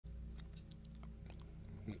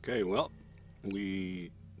Okay, well,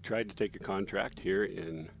 we tried to take a contract here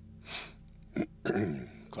in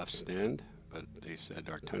Clef Stand, but they said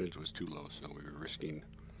our tonnage was too low, so we were risking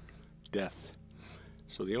death.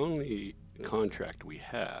 So the only contract we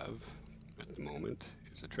have at the moment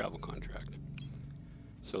is a travel contract.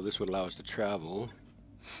 So this would allow us to travel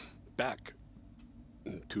back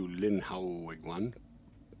to LINHAUIGUAN,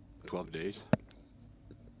 12 days,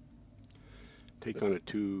 take on a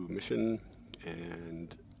 2 mission,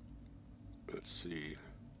 and let's see,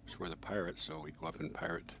 so we're the pirates, so we go up in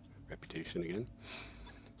pirate reputation again.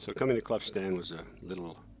 So coming to Clef Stand was a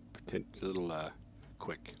little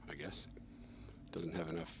quick, I guess. Doesn't have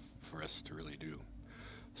enough for us to really do.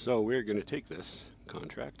 So we're going to take this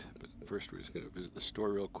contract, but first we're just going to visit the store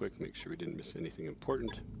real quick, make sure we didn't miss anything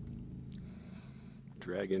important.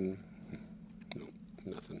 Dragon, no,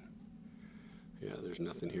 nothing. Yeah, there's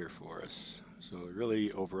nothing here for us. So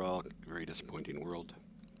really, overall, very disappointing world.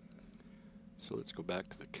 So let's go back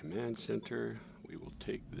to the command center. We will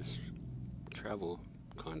take this travel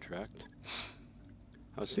contract.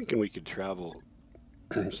 I was thinking we could travel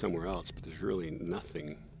somewhere else, but there's really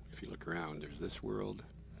nothing. If you look around, there's this world,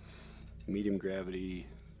 medium gravity,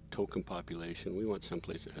 token population. We want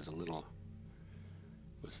someplace that has a little,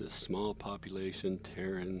 what's this, small population,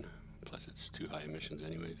 Terran, plus it's too high emissions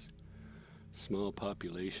anyways. Small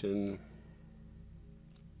population.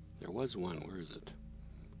 There was one, where is it?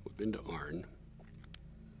 We've been to Arn.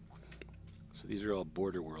 So these are all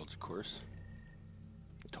border worlds, of course.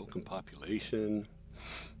 Token population.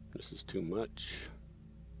 This is too much.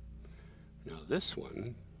 Now this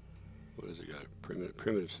one, what has it got?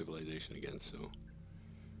 Primitive civilization again. So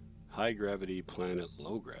high gravity planet,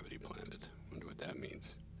 low gravity planet. Wonder what that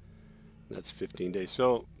means. That's 15 days.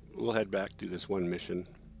 So we'll head back, do this one mission,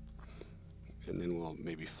 and then we'll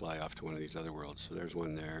maybe fly off to one of these other worlds. So there's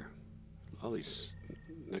one there. All these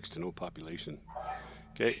next to no population.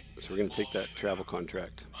 Okay, so we're going to take that travel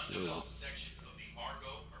contract. Oh well.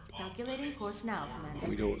 Calculating course now, Commander.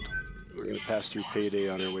 We're going to pass through payday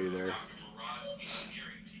on our way there,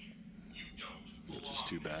 which is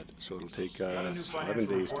too bad. So it'll take 11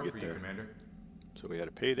 days to get there. So we had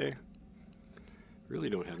a payday. Really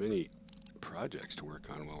don't have any projects to work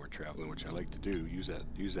on while we're traveling, which I like to do.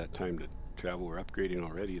 Use that time to travel. We're upgrading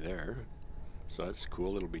already there, so that's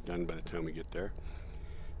cool. It'll be done by the time we get there.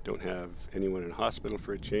 Don't have anyone in hospital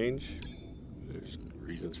for a change. There's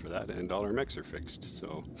reasons for that, and all our mechs are fixed,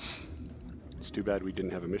 so it's too bad we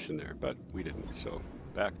didn't have a mission there, but we didn't, so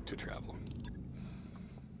back to travel.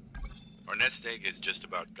 Our nest egg is just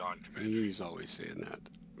about gone, Commander. He's always saying that.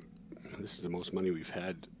 This is the most money we've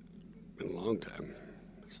had in a long time.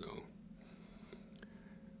 So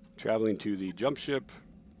traveling to the jump ship,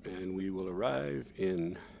 and we will arrive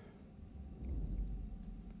in,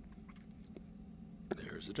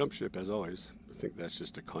 there's the jump ship as always. I think that's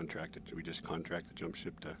just a contract. We just contract the jump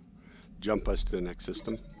ship to jump us to the next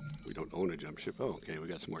system. We don't own a jump ship. Oh, okay, we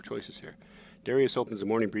got some more choices here. Darius opens the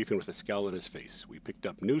morning briefing with a scowl on his face. We picked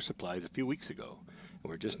up new supplies a few weeks ago, and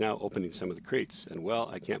we're just now opening some of the crates. And well,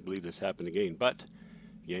 I can't believe this happened again, but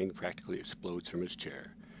Yang practically explodes from his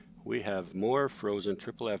chair. We have more frozen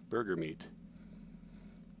FFF burger meat.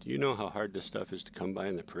 Do you know how hard this stuff is to come by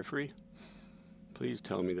in the periphery? Please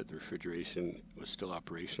tell me that the refrigeration was still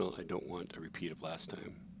operational. I don't want a repeat of last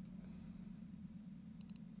time.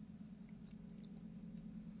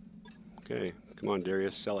 Okay, come on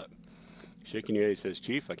Darius, sell it. Shaking your head, he says,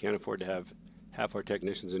 Chief, I can't afford to have half our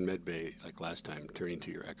technicians in medbay like last time. Turning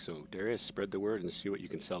to your exo. Darius, spread the word and see what you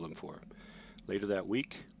can sell them for. Later that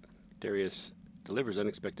week, Darius delivers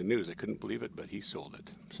unexpected news. I couldn't believe it, but he sold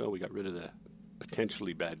it. So we got rid of the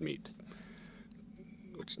potentially bad meat,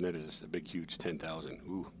 which netted us a big, huge 10,000.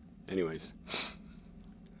 Ooh. Anyways,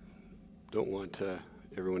 don't want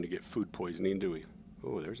everyone to get food poisoning, do we?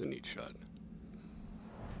 Oh, there's a neat shot.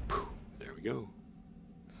 There we go.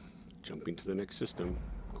 Jumping to the next system.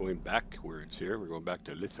 Going backwards here. We're going back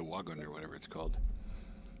to LINHAUIGUAN or whatever it's called.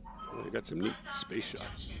 Well, they got some neat space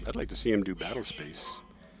shots. I'd like to see him do battle space.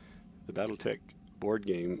 The BattleTech board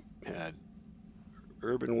game had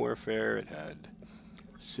urban warfare, it had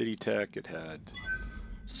city tech, it had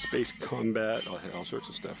space combat, it had all sorts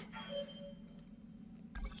of stuff.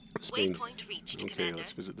 Spain. Okay,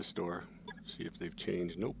 let's visit the store. See if they've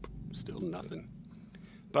changed. Nope, still nothing.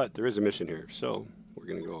 But there is a mission here, so we're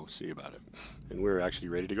going to go see about it. And we're actually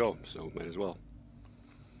ready to go, so might as well.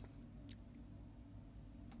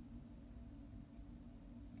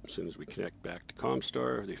 As soon as we connect back to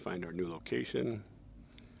Comstar, they find our new location.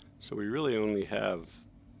 So we really only have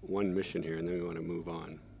one mission here, and then we want to move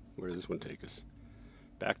on. Where does this one take us?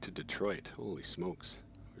 Back to Detroit. Holy smokes.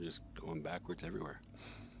 We're just going backwards everywhere.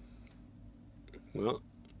 Well,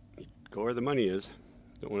 go where the money is.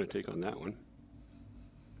 Don't want to take on that one.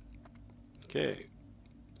 Okay.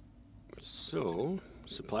 So,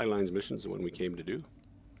 supply lines mission is the one we came to do.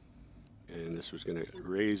 And this was going to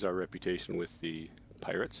raise our reputation with the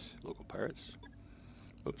pirates, local pirates.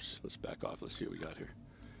 Oops, let's back off. Let's see what we got here.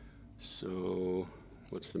 So,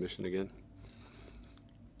 what's the mission again?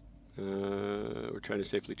 We're trying to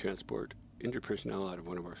safely transport injured personnel out of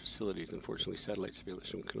one of our facilities. Unfortunately, satellite surveillance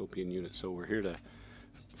from Canopian units. So we're here to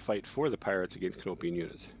fight for the pirates against Canopian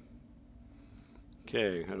units.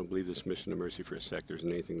 Okay, I don't believe this mission of mercy for a sec. There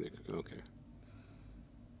isn't anything that... Okay.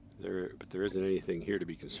 But there isn't anything here to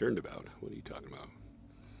be concerned about. What are you talking about?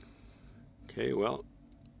 Okay, well,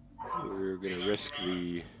 we're going to risk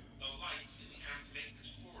the...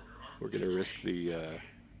 We're going to risk the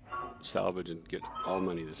salvage and get all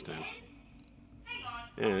money this time.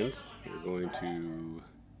 And we're going to...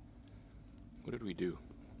 What did we do?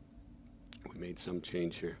 We made some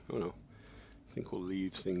change here. Oh no. I think we'll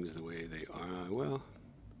leave things the way they are. Well,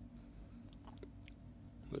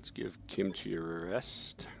 let's give Kimchi a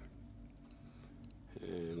rest.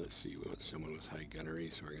 And let's see, we want someone with high gunnery,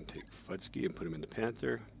 so we're going to take Fudsky and put him in the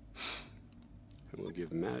Panther. And we'll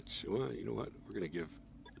give Match... Well, you know what? We're going to give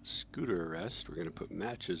Scooter a rest. We're going to put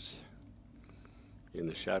Matches in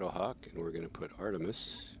the Shadowhawk, and we're going to put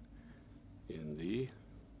Artemis in the...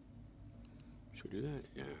 Should we do that?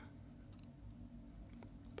 Yeah.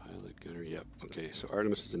 Pilot, gunner, yep. Okay, so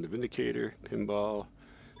Artemis is in the Vindicator. Pinball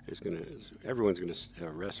is going to... Everyone's going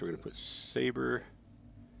to rest. We're going to put Saber,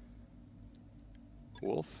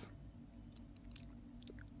 Wolf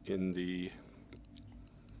in the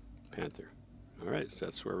Panther. All right, so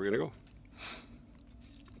that's where we're going to go.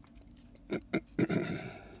 Might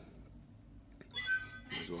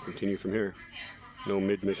as well continue from here. No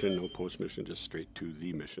mid-mission, no post-mission, just straight to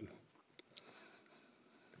the mission.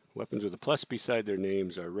 Weapons with a plus beside their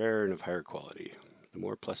names are rare and of higher quality. The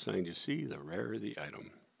more plus signs you see, the rarer the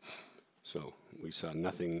item. So, we saw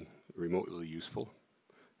nothing remotely useful.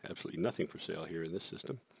 Absolutely nothing for sale here in this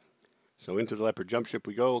system. So, into the Leopard jump ship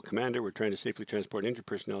we go. Commander, we're trying to safely transport injured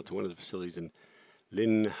personnel to one of the facilities in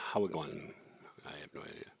LINHAUIGUAN. I have no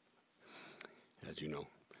idea. As you know.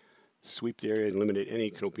 Sweep the area and eliminate any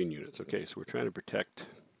Canopian units. Okay, so we're trying to protect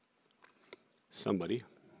somebody.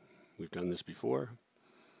 We've done this before.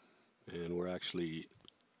 And we're actually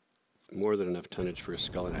more than enough tonnage for a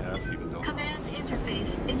skull and a half, even though... Command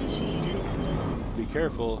interface initiated. Be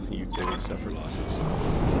careful, you can suffer losses.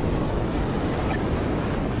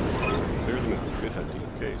 Clear them out. Good hunting.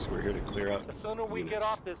 Okay, so we're here to clear out The sooner we units. get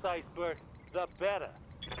off this iceberg, the better.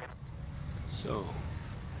 So,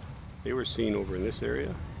 they were seen over in this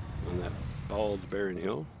area, on that bald, barren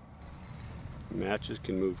hill. Matches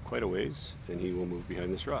can move quite a ways, and he will move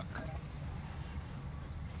behind this rock.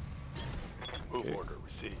 Move Okay. order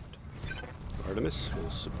received. Artemis will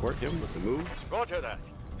support him with a move. Roger that.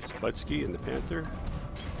 Fudsky and the Panther.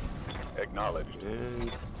 Acknowledged.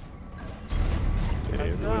 And...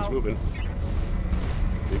 Okay, everyone's moving.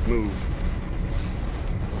 Big move.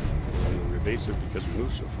 And we're evasive because we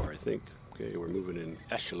moved so far, I think. Okay, we're moving in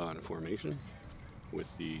echelon formation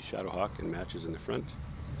with the Shadowhawk and Matches in the front.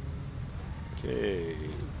 Okay,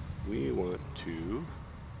 we want to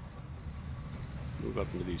move up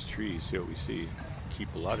into these trees, see what we see.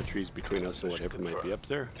 Keep a lot of trees between us and whatever might be up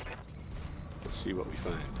there. Let's see what we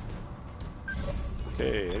find.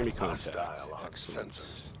 Okay, enemy contact.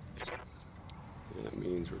 Excellent. That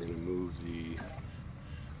means we're going to move the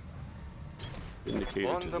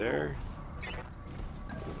Vindicator to there.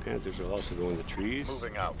 The Panthers will also go in the trees.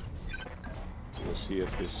 Moving out. We'll see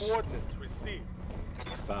if this Coordinates received.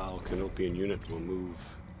 foul Canopian unit will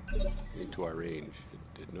move into our range.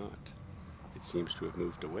 It did not. It seems to have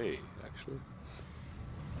moved away, actually.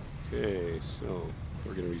 Okay, so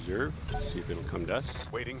we're going to reserve, see if it'll come to us.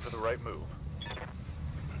 Waiting for the right move.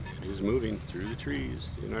 It is moving through the trees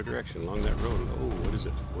in our direction along that road. Oh, what is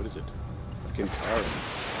it? What is it? A Kintara.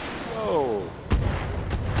 Whoa!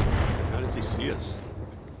 How does he see us?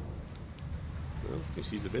 Well, he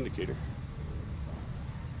sees the Vindicator.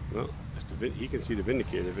 Well, if he can see the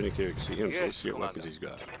Vindicator can see him, so let's see what weapons he's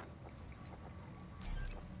got.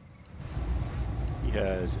 He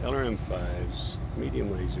has LRM-5s, medium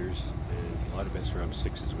lasers, and a lot of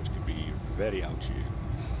SRM-6s, which could be very ouchy.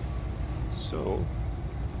 So,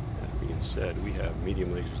 that being said, we have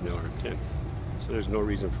medium lasers and LRM-10. So there's no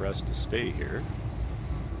reason for us to stay here.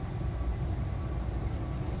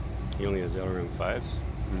 He only has LRM-5s?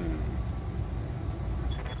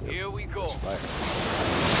 Yep. Here we go. Let's fire.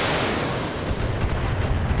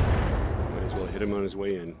 Might as well hit him on his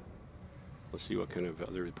way in. Let's see what kind of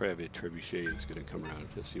other, probably have a trebuchet that's going to come around.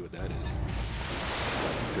 Let's see what that is.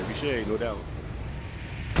 Trebuchet, no doubt.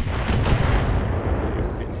 Okay,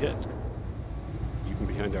 we're getting hit. Even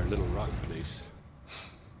behind our little rock place.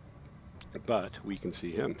 But we can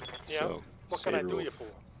see him. Yeah. So, What can I do you for?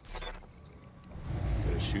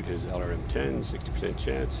 Gonna shoot his LRM-10, 60%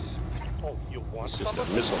 chance. Oh, you want It's just a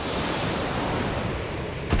some? missile.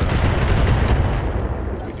 I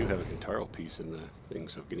think we do have a Kintaro piece in the thing,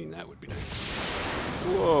 so getting that would be nice.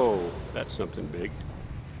 Whoa, that's something big.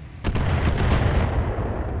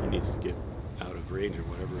 He needs to get out of range or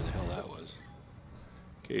whatever the hell that was.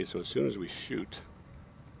 Okay, so as soon as we shoot,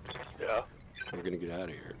 Yeah. we're gonna get out of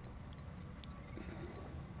here.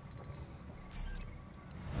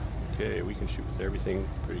 Okay, we can shoot with everything.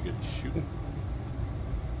 Pretty good shooting.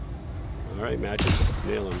 All right, matches.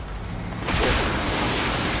 Nail him.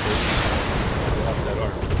 Off that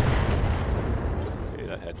arm. Okay,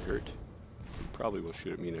 that had to hurt. He probably will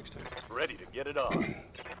shoot at me next time. Ready to get it on.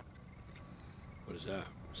 What is that?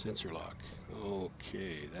 Sensor lock.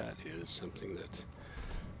 Okay, that is something that...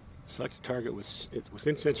 Select a target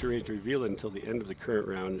within sensor range to reveal it until the end of the current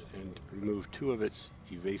round and remove 2 of its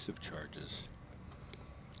evasive charges.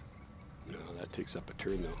 No, that takes up a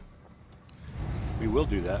turn though. We will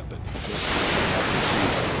do that, but...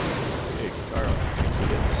 Hey, Kintaro takes a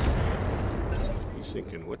hit. He's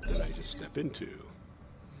thinking, what did I just step into?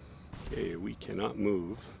 Okay, we cannot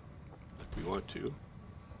move like we want to.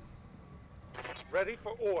 Ready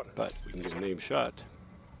for order. But we can get a name shot.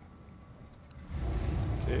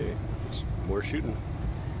 Okay, just more shooting.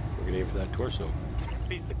 We're gonna aim for that torso.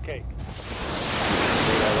 Piece of cake.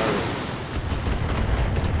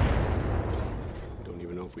 Don't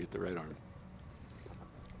even know if we hit the right arm.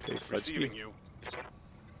 Okay, Receiving Fudsky. you.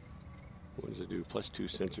 What does it do? +2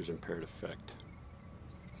 sensors impaired effect.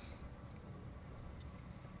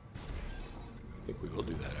 I think we will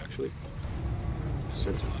do that actually.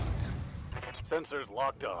 Sensor lock. Sensors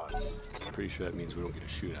locked on. I'm pretty sure that means we don't get to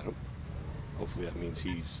shoot at him. Hopefully that means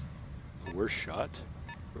he's a worse shot.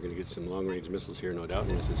 We're going to get some long-range missiles here, no doubt,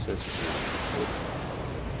 unless his sensors are...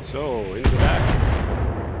 So, into the back.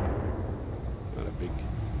 Not a big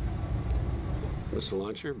missile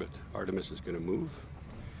launcher, but Artemis is going to move.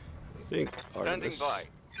 I think Artemis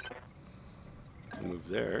can move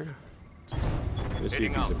there. Let's see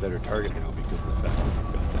if he's a better target now because of the fact that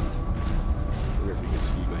we've got that. I wonder if you can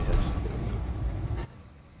see my head sticking out now.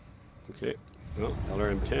 Okay. Well,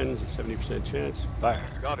 LRM-10's at 70% chance. Fire.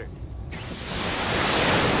 Got it.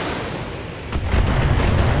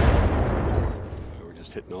 We're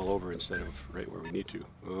just hitting all over instead of right where we need to.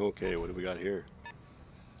 Okay, what do we got here?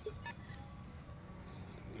 I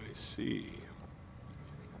see.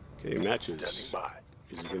 Okay, matches. Standing by.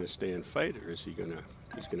 Is he going to stay and fight, or is he going to...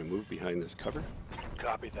 He's going to move behind this cover?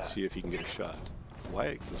 Copy that. See if he can get a shot. Why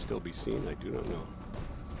it can still be seen, I do not know.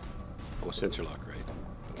 Oh, sensor lock, right.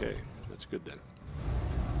 Okay, that's good then.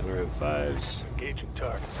 LRM-5s. Engaging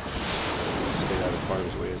target. Stay out of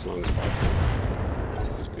harm's way as long as possible.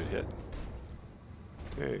 That was a good hit.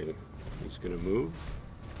 Okay, he's going to move.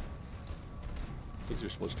 These are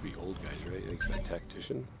supposed to be old guys, right? He's got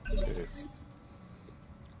tactician. Okay.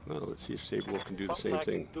 Well, let's see if Saberwolf can do the same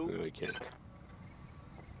thing. No, he can't.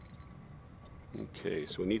 Okay,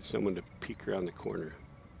 so we need someone to peek around the corner.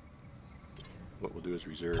 What we'll do is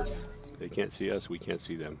reserve. They can't see us, we can't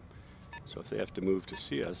see them. So if they have to move to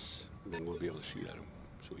see us, then we'll be able to shoot at them.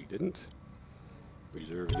 So he didn't.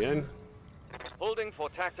 Reserve again. Holding for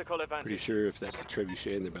tactical advantage. Pretty sure if that's a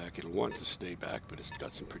trebuchet in the back, it'll want to stay back, but it's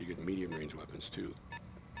got some pretty good medium range weapons too.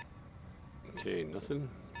 Okay, nothing.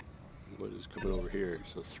 What is coming over here?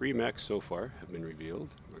 So 3 mechs so far have been revealed.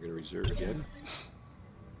 We're going to reserve again.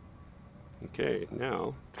 Okay,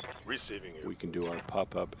 now Receiving you. we can do our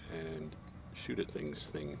pop-up and shoot at things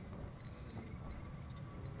thing.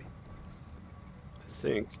 I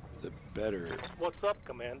think the better... What's up,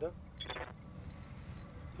 Commander?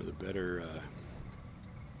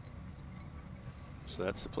 So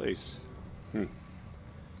that's the place.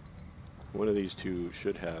 One of these two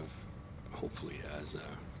should have, hopefully has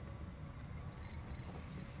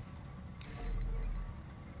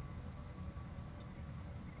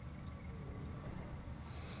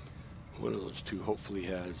one of those two hopefully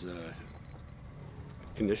has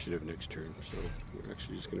initiative next turn. So we're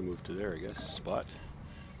actually just going to move to there, I guess, spot,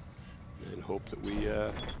 and hope that we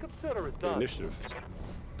Consider it get done. initiative.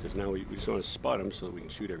 Because now we just want to spot them so that we can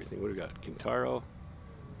shoot everything. What do we got? Kintaro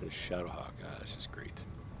and a Shadowhawk. Ah, that's just great.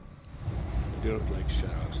 I do not like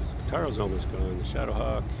Shadowhawks. Kintaro's almost gone. The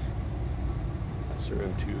Shadowhawk, that's the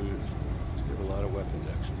M2. He's got a lot of weapons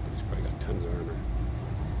actually, but he's probably got tons of armor.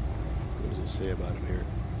 What does it say about him here?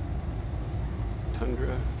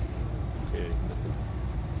 Tundra. Okay, nothing.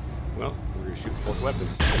 Well, we're going to shoot both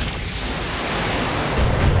weapons.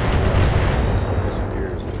 It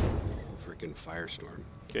disappears in a freaking firestorm.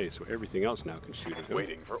 Okay, so everything else now can shoot at him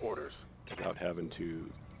Waiting for orders. without having to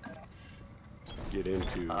get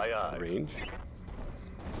into Aye, aye. range.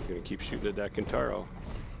 We're going to keep shooting at that Kintaro.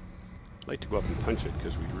 I'd like to go up and punch it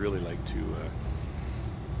because we'd really like to.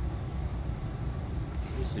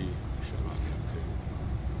 Where's the shot rocket?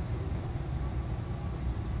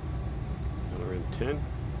 Okay. LRM 10.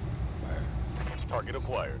 Fire. Target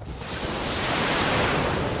acquired.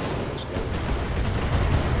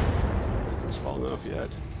 Nothing's fallen off yet.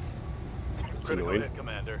 That's Critical annoying. hit,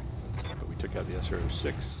 Commander. But we took out the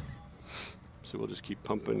SRM-6. So we'll just keep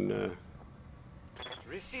pumping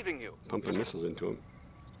Receiving you. pumping missiles into them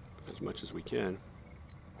as much as we can.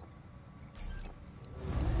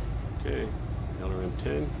 Okay,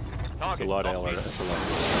 LRM-10. That's a lot of LR. That's a lot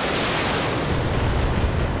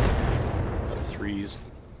of threes.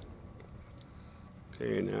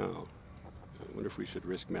 Okay, now I wonder if we should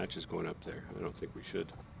risk matches going up there. I don't think we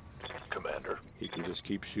should. Commander. He can just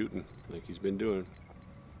keep shooting like he's been doing.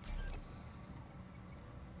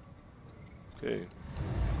 Okay.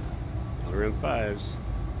 LRM-5s.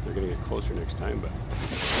 They're going to get closer next time, but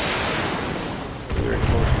when they're in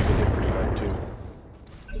close, we can hit pretty hard too.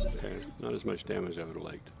 Okay, not as much damage as I would have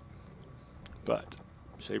liked. But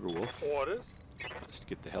Saberwolf Orders. has to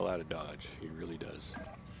get the hell out of Dodge. He really does.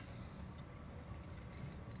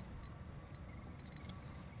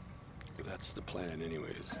 That's the plan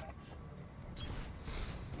anyways.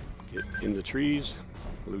 Get in the trees,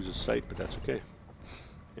 loses sight, but that's okay.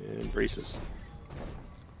 And braces.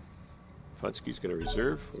 Fudsky's going to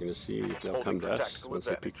reserve. We're going to see if they'll come to us. Once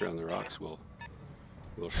they peek around the rocks, we'll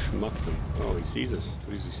schmuck them. Oh, he sees us.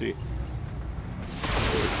 What does he see?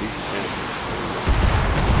 Oh, he sees the tanks.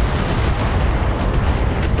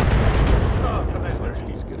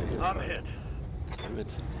 Fudsky's going to hit. I'm hit. Damn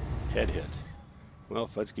it. Head hit. Well,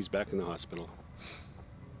 Fudsky's back in the hospital.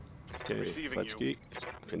 Okay, Receiving Fudsky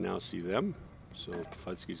can now see them. So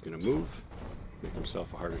Fudsky's going to move, make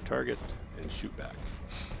himself a harder target, and shoot back.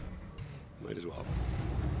 Might as well.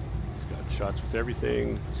 He's got shots with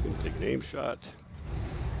everything. He's going to take an aim shot.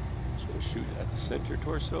 He's going to shoot at the center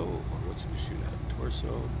torso. Or what's he going to shoot at?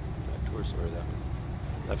 Torso? That torso or that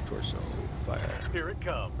one? Left torso. Fire. Here it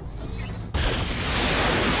comes.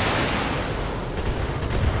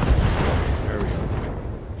 There we go.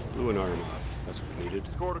 Blew an arm off. That's what we needed.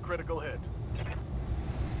 Scored a critical hit.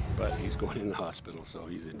 But he's going in the hospital, so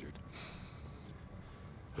he's injured.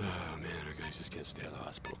 Oh man, our guys just can't stay out of the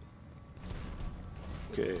hospital.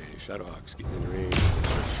 Okay, Shadowhawk's getting in range.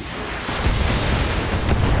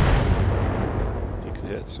 Takes a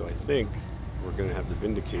hit, so I think we're going to have the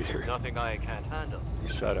Vindicator Nothing I can't handle. and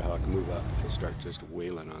Shadowhawk move up and start just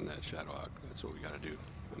wailing on that Shadowhawk. That's what we got to do,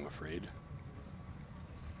 I'm afraid.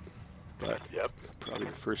 But Yep. probably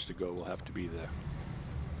the first to go will have to be the...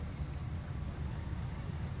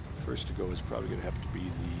 First to go is probably going to have to be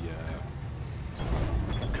the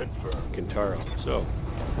Confirmed. Kintaro. So,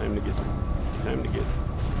 time to get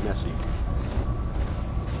messy.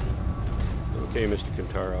 Okay, Mr.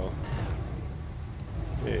 Kintaro.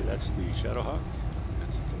 Okay, that's the Shadowhawk.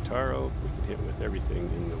 That's the Kintaro. We can hit with everything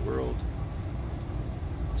in the world.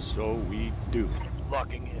 So we do.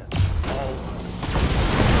 Locking in.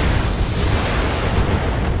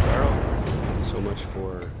 Kintaro. So much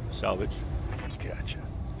for salvage. Gotcha.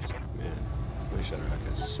 Man, my Shadowhawk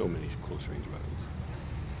has so many close range weapons.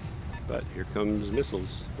 But here comes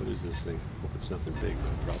missiles. What is this thing? Hope it's nothing big,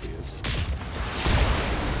 but it probably is.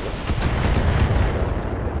 Yep.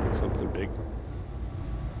 Something big.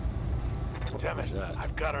 Damn What was it. that?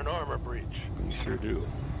 I've got an armor breach. You sure do.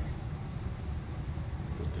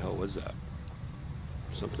 What the hell was that?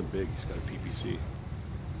 Something big. He's got a PPC.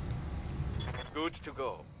 Good to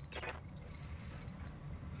go.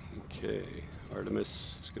 Okay.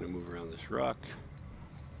 Artemis is going to move around this rock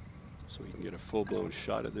so we can get a full-blown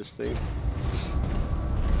shot at this thing. So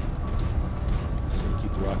we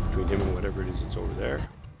keep the rock between him and whatever it is that's over there.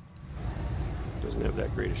 Doesn't have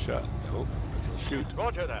that great a shot. No, but he'll shoot.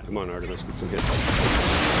 Roger that. Come on, Artemis, get some hits.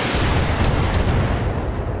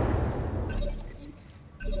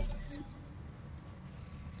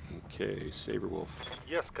 Okay, Saberwolf.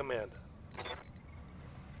 Yes, Commander.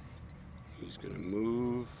 He's going to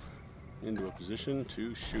move into a position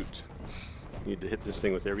to shoot. Need to hit this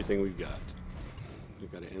thing with everything we've got.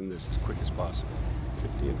 We've got to end this as quick as possible.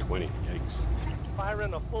 50 and 20. Yikes.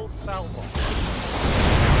 Firing a full salvo.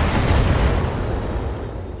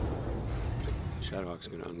 Shadowhawk's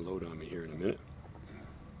going to unload on me here in a minute.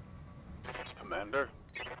 Commander.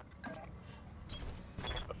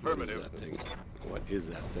 Affirmative. that thing? What is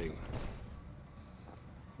that thing?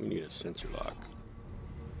 We need a sensor lock.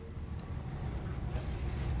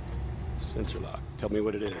 Sensor lock. Tell me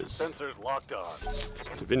what it is. Sensors locked on.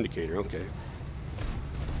 It's a Vindicator, okay.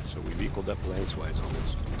 So we've equaled up lengthwise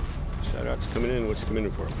almost. Shadowhawk's coming in. What's he coming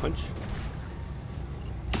in for? A punch?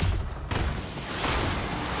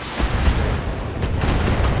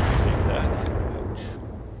 Take that. Ouch.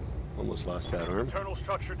 Almost lost that arm. Internal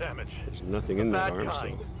structure damage. There's nothing in that Bad arm,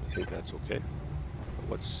 kind. so I think that's okay. But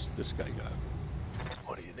what's this guy got?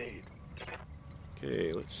 What do you need?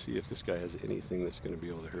 Okay, let's see if this guy has anything that's going to be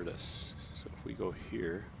able to hurt us. So if we go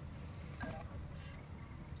here,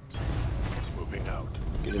 Moving out.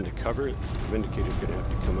 get into cover, the Vindicator's going to have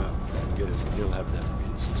to come out and get us, and he'll have that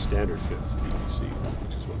it's standard fit with the PPC,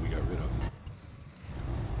 which is what we got rid of.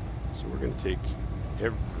 So we're going to take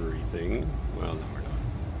everything. Well, no, we're not.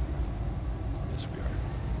 Yes, we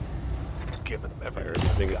are. Giving them Fire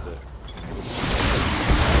everything. everything at the...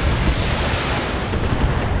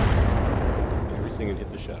 Everything and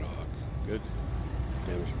hit the Shadowhawk. Good.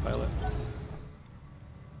 Damage the pilot.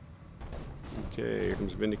 Okay, here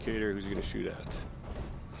comes the Vindicator. Who's he going to shoot at?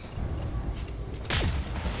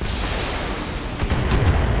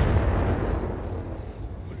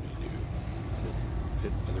 What did he do?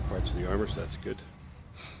 Hit other parts of the armor, so that's good.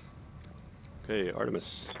 Okay,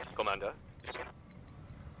 Artemis. Commander.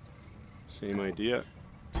 Same idea.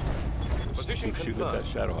 Just Position keep shooting at that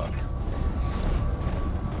Shadowhawk.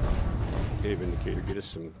 Okay, Vindicator, get us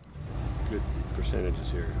some good percentages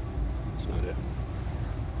here. That's not it.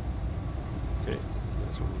 Okay,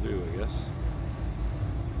 that's what we'll do, I guess.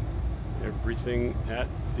 Everything at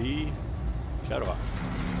the Shadowhawk.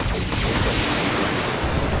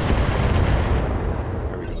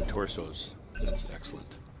 There we go, torsos. That's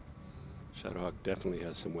excellent. Shadowhawk definitely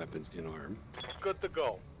has some weapons in arm. Good to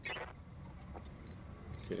go.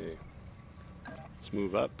 Okay, let's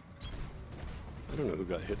move up. I don't know who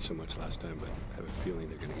got hit so much last time, but I have a feeling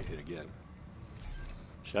they're going to get hit again.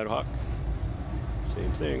 Shadowhawk,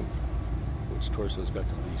 same thing. Which torso's got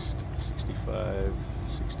the least? 65,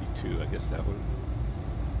 62, I guess that one.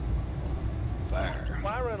 Fire.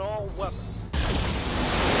 Firing all weapons.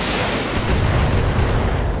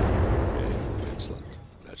 Okay, excellent.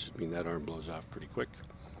 That should mean that arm blows off pretty quick.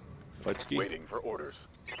 Futsky Waiting for orders.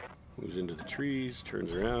 moves into the trees,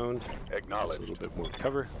 turns around, gets Acknowledged. a little bit more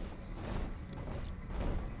cover.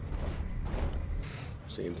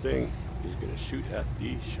 Same thing. He's going to shoot at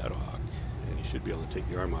the Shadowhawk, and he should be able to take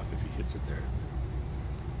the arm off if he hits it there.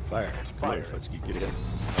 Fire. Come on, Fire. Futsky, get it.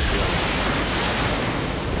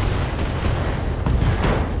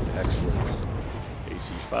 Excellent.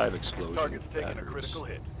 AC-5 explosion. Target's That taking a hurts. critical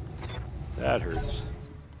hit. That hurts.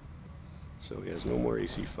 So he has no more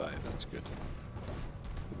AC-5. That's good.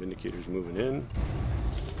 The Vindicator's moving in.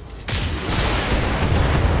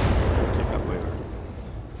 He'll take out my arm.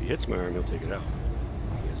 If he hits my arm, he'll take it out.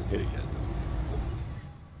 He hasn't hit it yet,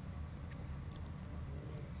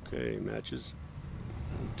 though. Okay, matches.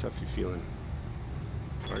 How tough you feeling?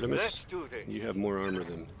 Artemis, Let's do this. you have more armor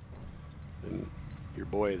than your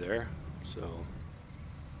boy there, so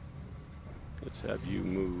let's have you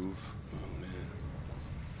move. Oh man.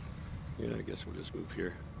 Yeah, I guess we'll just move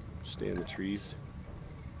here. Stay in the trees.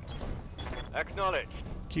 Acknowledged.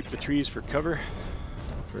 Keep the trees for cover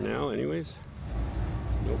for now anyways.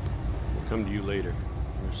 Nope. We'll come to you later.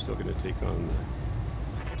 We're still going to take on the...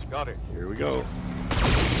 Got it. Here we go.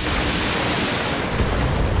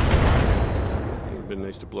 It would have been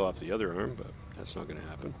nice to blow off the other arm, but that's not going to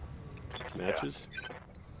happen. Matches.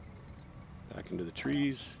 Back into the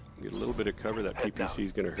trees. Get a little bit of cover. That PPC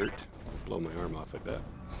is going to hurt. Blow my arm off, I bet.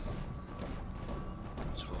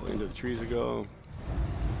 So into the trees we go.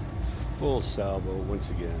 Full salvo once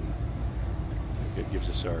again. It gives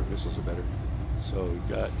us our missiles are better. So we've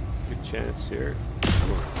got a good chance here.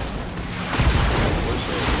 Come on.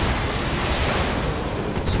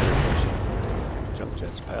 Jump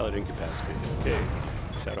jets, pilot incapacitated. Okay,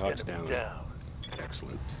 Shadowhawk's Get him down.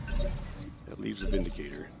 Excellent. That leaves the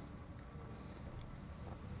Vindicator.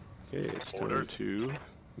 Okay, it's time Order. to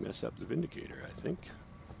mess up the Vindicator, I think.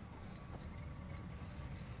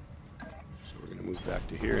 So we're going to move back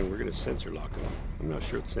to here and we're going to sensor lock him. I'm not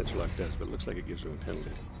sure what the sensor lock does, but it looks like it gives him a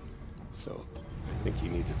penalty. So I think he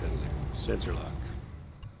needs a penalty. Sensor lock.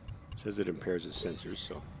 Says it impairs his sensors,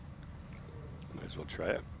 so might as well try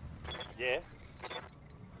it. Yeah.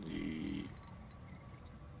 The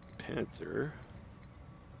Panther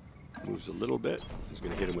moves a little bit. He's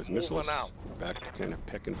going to hit him with missiles. out. We're back to kind of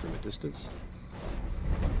pecking from a distance.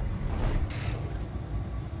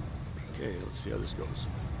 Okay, let's see how this goes.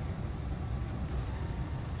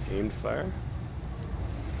 Aimed fire.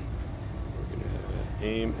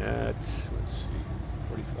 aim at, let's see,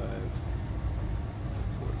 45,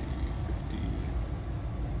 40,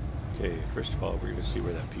 50. Okay, first of all, we're going to see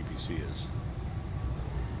where that PPC is.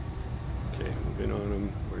 Okay, move in on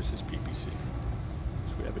him. Where's his PPC? So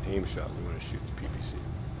we have an aim shot. We want to shoot the PPC.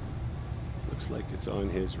 Looks like it's on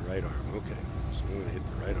his right arm. Okay, so I'm going to hit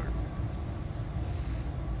the right arm.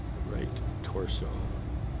 Right torso.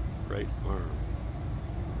 Right arm.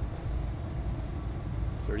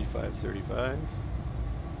 35, 35.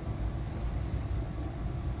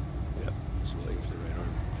 Yep, just waiting for the right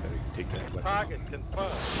arm. Try to take that weapon out. Target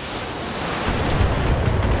confirmed.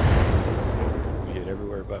 We hit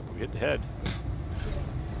everywhere but we hit the head.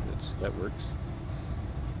 That works.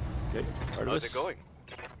 Okay, How's it going?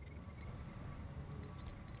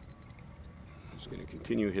 He's going to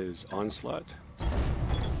continue his onslaught.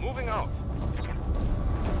 Moving out.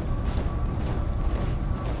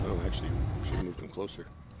 Oh, actually, should have moved him closer.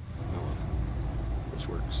 Oh, well. This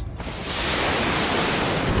works.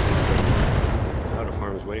 Out of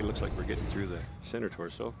harm's way. Looks like we're getting through the center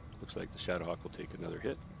torso. Looks like the Shadowhawk will take another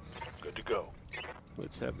hit. Good to go.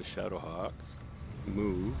 Let's have the Shadowhawk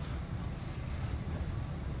move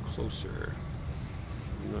closer.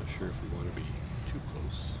 I'm not sure if we want to be too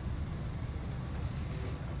close.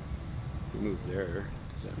 If we move there,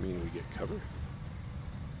 does that mean we get cover?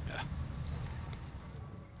 Yeah.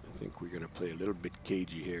 I think we're going to play a little bit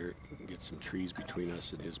cagey here and get some trees between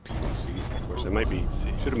us and his PVC. Of course, I might be,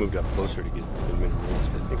 should have moved up closer to get within minimum range,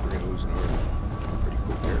 but I think we're going to lose an arm pretty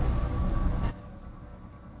quick here.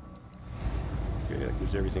 Okay, that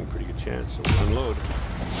gives everything a pretty good chance, so we'll unload.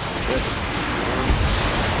 Good.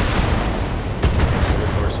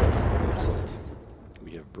 Torso. Excellent.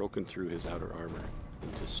 We have broken through his outer armor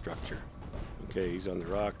into structure. Okay, he's on the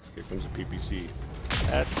rock. Here comes a PPC.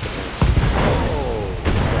 At the oh!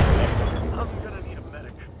 I'm gonna need a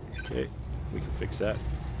medic. Okay, we can fix that.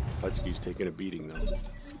 Fudsky's taking a beating though.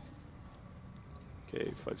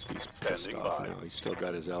 Okay, Fudsky's pissed Standing off by. now. He's still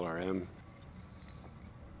got his LRM.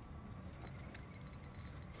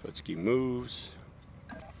 Fudsky moves.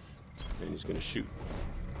 And he's going to shoot.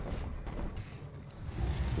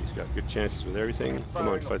 He's got good chances with everything. Come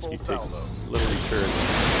on, Fudsky, take a little return.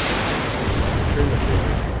 Turn the field.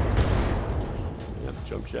 Yep,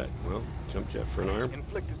 jump jet. Well, jump jet for an arm.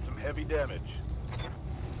 Inflicted some heavy damage.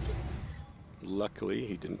 Luckily,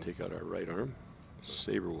 he didn't take out our right arm.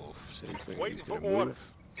 Saberwolf, same thing. Waiting He's going for to order. move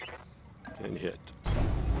and hit.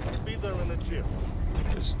 S.P.I.D.E.R in the gym.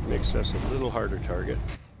 Just makes us a little harder target.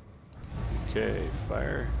 Okay,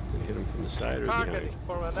 fire. Gonna hit him from the side or Target behind.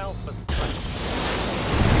 for an alpha.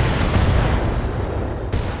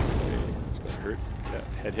 Okay, it's got hurt. Yeah,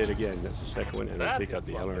 head hit again. That's the second one, and I'll take out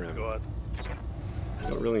the LRM. Good. I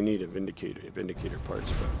don't really need a vindicator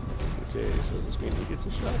parts, but okay. So does this mean he gets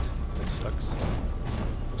a shot? That sucks.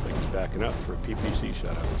 Looks like he's backing up for a PPC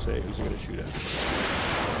shot. I would say. Who's he gonna shoot at?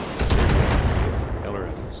 With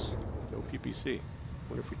LRMs. No PPC.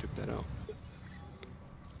 Wonder if we took that out.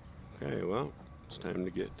 Okay, well, it's time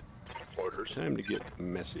to get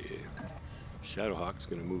messy. Shadowhawk's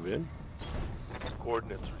gonna move in.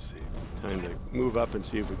 Coordinates received. Time to move up and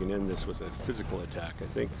see if we can end this with a physical attack, I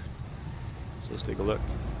think. So let's take a look.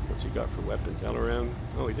 What's he got for weapons? LRM?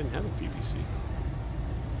 Oh, he didn't have a PPC.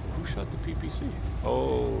 Who shot the PPC?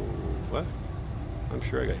 Oh, what? I'm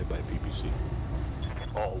sure I got hit by a PPC.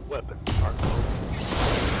 All weapons are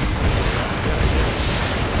loaded.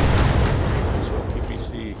 So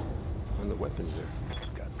PPC on the weapons there.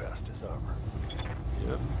 Got past his armor.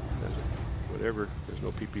 Yep. Whatever. There's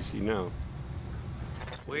no PPC now.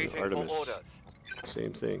 Waiting for Artemis. orders.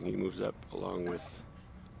 Same thing. He moves up along with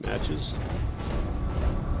matches.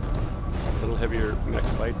 A little heavier mech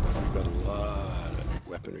fight, but we've got a lot of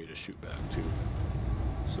weaponry to shoot back too.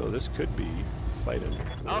 So this could be a fight under.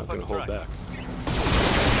 We're not going to hold back.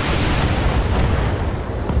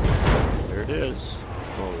 There it is.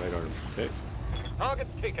 Oh, right arm. Okay. Target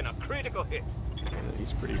taking a critical hit. Yeah,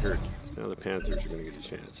 he's pretty hurt. Now the Panthers are going to get a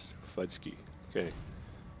chance. Fudsky. Okay.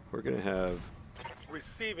 We're going to have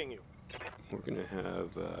Receiving you.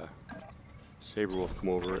 Saberwolf come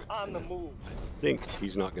over. On the move. I think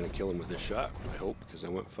he's not going to kill him with this shot. I hope, because I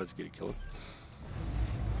want Fudsky to kill him.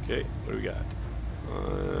 Okay, what do we got?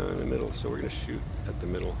 In the middle. So we're going to shoot at the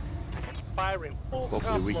middle. Firing full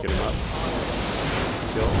Hopefully weaken him complement.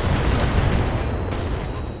 up. Kill.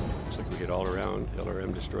 Looks like we hit all around.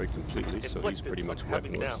 LRM destroyed completely, so he's pretty much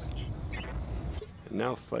Inflicted some heavy weaponless. damage. And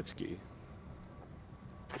now Fudsky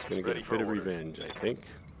is going to get a bit of revenge, I think.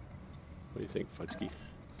 What do you think, Fudsky?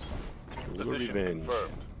 A little Position revenge.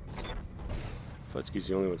 confirmed. Fudsky's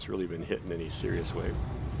the only one that's really been hit in any serious way.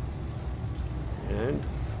 And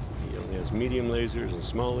He only has medium lasers and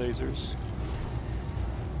small lasers.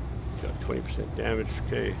 He's got 20% damage.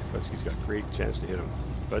 Okay, Futsky's got great chance to hit him.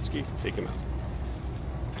 Futsky, take him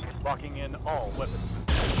out. Locking in all weapons.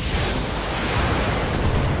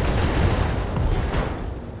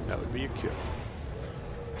 That would be a kill.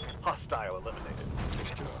 Hostile eliminated.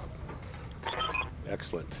 Nice job.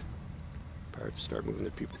 Excellent. Parts, start moving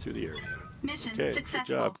the people through the area. Mission Okay,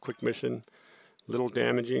 successful. good job. Quick mission. Little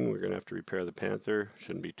damaging. We're going to have to repair the Panther.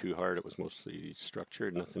 Shouldn't be too hard. It was mostly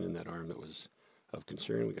structured. Nothing in that arm that was of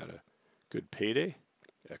concern. We got a good payday.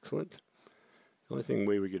 Excellent. The only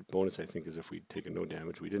way we get bonus, I think, is if we'd taken no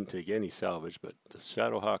damage. We didn't take any salvage, but the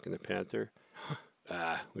Shadowhawk and the Panther,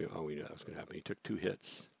 we knew that was going to happen. He took 2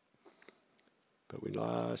 hits. But we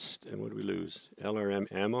lost, and what did we lose?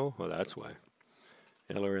 LRM ammo? Oh, that's why.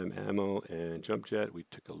 LRM ammo and jump jet. We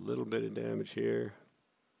took a little bit of damage here.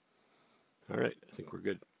 All right, I think we're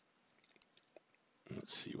good.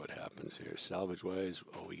 Let's see what happens here. Salvage-wise,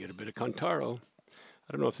 oh, we get a bit of Kantaro.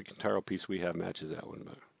 I don't know if the Kantaro piece we have matches that one,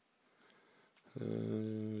 but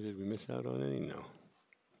did we miss out on any? No.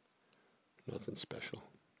 Nothing special.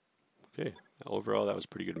 Okay, overall, that was a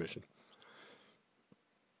pretty good mission.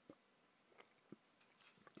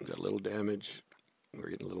 Got a little damage. We're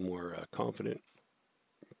getting a little more confident.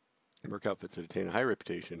 Merc outfits that attain a high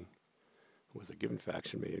reputation with a given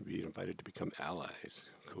faction may be invited to become allies.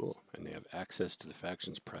 Cool. And they have access to the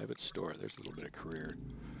faction's private store. There's a little bit of career.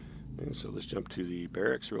 And so let's jump to the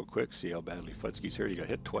barracks real quick, see how badly Futsky's hurt. He got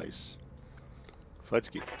hit twice.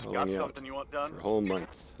 Futsky, how long you out? Something you want done? For a whole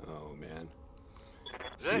month. Oh, man.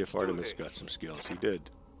 See if Artemis got some skills. He did.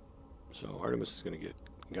 So Artemis is going to get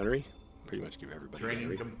gunnery. Pretty much give everybody Training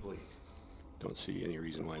gunnery. complete. Don't see any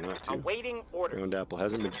reason why not to. Awaiting order. Ground Apple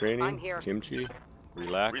hasn't been training. I'm here. Kimchi,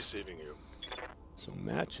 relaxed. Receiving you. So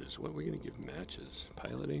matches, what are we going to give matches?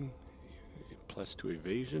 Piloting, +2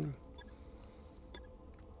 evasion.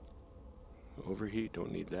 Overheat,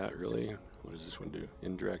 don't need that really. What does this one do?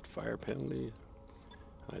 Indirect fire penalty.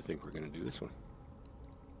 I think we're going to do this one.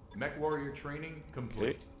 Mech warrior training Okay,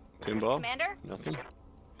 complete. pinball. Commander? Nothing.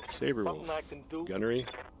 Saber Something wolf. I can do. Gunnery.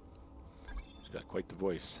 He's got quite the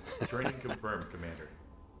voice. Training confirmed, Commander.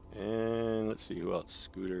 And let's see who else.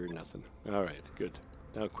 Scooter, nothing. All right, good.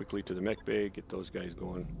 Now quickly to the mech bay, get those guys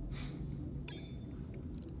going.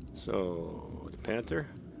 So the Panther,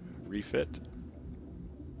 refit.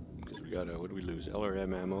 Because we got a, what do we lose?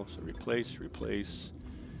 LRM ammo. So replace,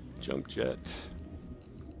 jump jet.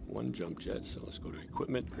 1 jump jet. So let's go to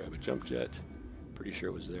equipment, grab a jump jet. Pretty sure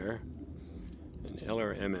it was there. And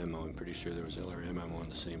LRM ammo. I'm pretty sure there was LRM ammo in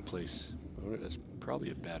the same place. That's probably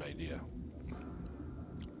a bad idea.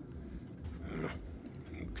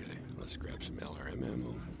 Okay, let's grab some LRM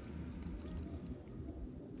ammo.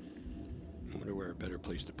 I wonder where a better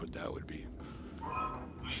place to put that would be.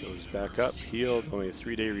 So it's back up, healed, only a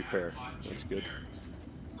 3-day repair. That's good.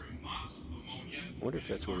 I wonder if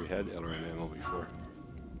that's where we had LRM ammo before.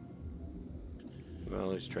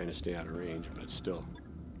 Well, he's trying to stay out of range, but still.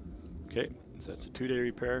 Okay, so that's a 2-day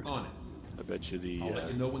repair. On it. I bet you the I'll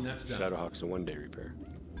let you know when that's done. Shadowhawk's a 1-day repair.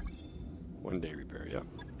 1-day repair, yeah.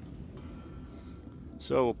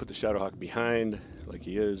 So we'll put the Shadowhawk behind like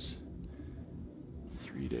he is.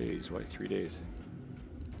 3 days. Why 3 days?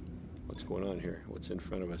 What's going on here? What's in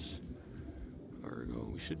front of us? Argo.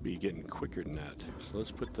 We should be getting quicker than that. So let's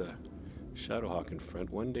put the Shadowhawk in front.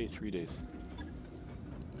 1 day, 3 days.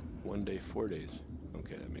 1 day, 4 days.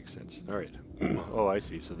 Okay, that makes sense. All right. Oh, I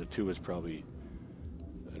see. So the 2 is probably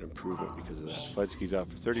an improvement because of that. Futsky's out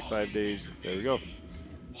for 35 days. There we go.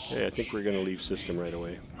 Okay, I think we're going to leave system right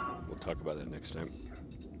away. We'll talk about that next time.